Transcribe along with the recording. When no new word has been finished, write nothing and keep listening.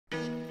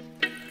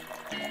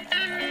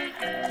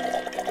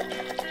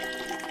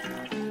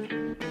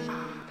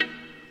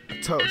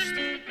Toast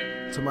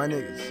to my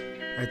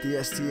niggas at the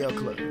STL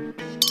Club.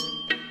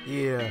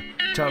 Yeah,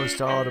 toast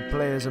to all the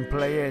players and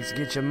players.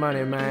 Get your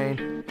money, man.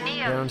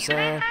 You know what I'm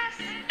saying?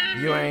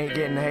 You ain't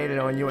getting hated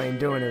on, you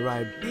ain't doing it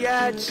right,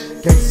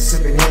 bitch. Gangsta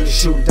sippin' and you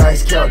shoot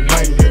dice, counting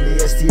money in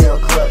the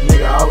STL Club.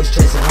 Nigga always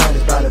chasing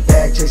hundreds by the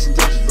bag, chasing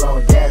ditches,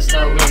 blowing gas,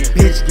 no limit.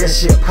 Bitch, get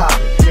shit poppin'.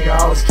 Nigga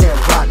always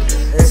count rockets.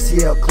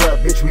 STL Club,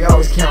 bitch, we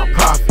always count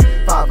profit.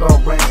 5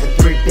 gold rings and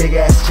 3 big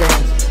ass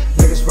chains.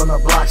 Niggas from the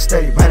block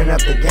steady running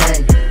up the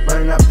gang,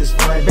 running up this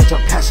flame. Bitch,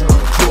 I'm passing on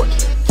the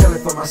torch.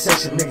 Killing for my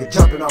section, nigga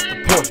jumping off the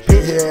porch.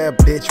 Bitch, yeah,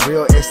 bitch,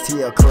 real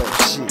STL Club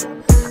shit.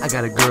 I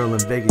got a girl in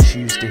Vegas, she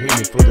used to hit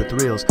me for the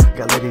thrills.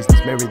 Got ladies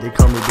that's married, they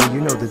call me B,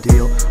 you know the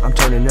deal. I'm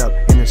turning up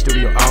in the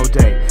studio all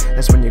day.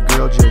 That's when your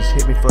girl just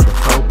hit me for the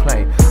faux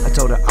play. I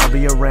told her I'll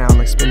be around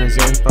like spinners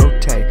and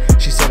forte.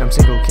 She said I'm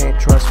single, can't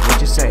trust what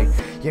you say.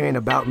 You ain't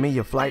about me,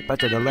 your flight about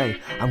to delay.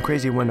 I'm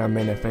crazy when I'm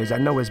in that phase. I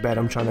know it's bad,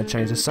 I'm trying to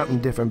change. There's something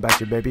different about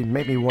you, baby.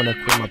 Make me wanna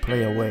quit my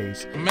player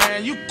ways.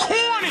 Man, you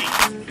corny!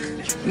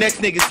 Next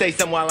nigga say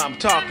something while I'm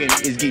talking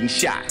is getting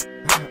shot.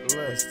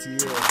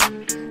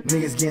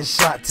 Niggas getting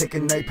shot,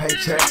 taking they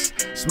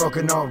paychecks.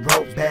 Smoking on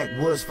rope,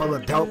 backwoods full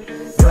of dope.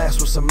 Glass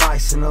with some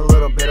ice and a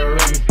little bit of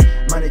Remy.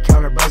 Money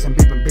counter buzzing,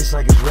 beeping bitch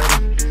like it's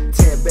ready.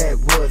 10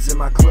 backwoods in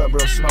my club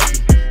real smoky.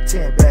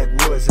 10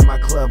 backwoods in my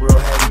club real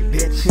heavy,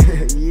 bitch.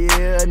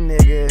 Yeah,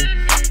 nigga.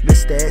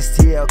 This the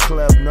STL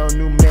Club, no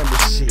new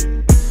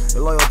membership. The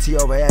loyalty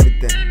over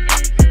everything.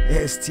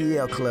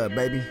 STL Club,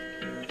 baby.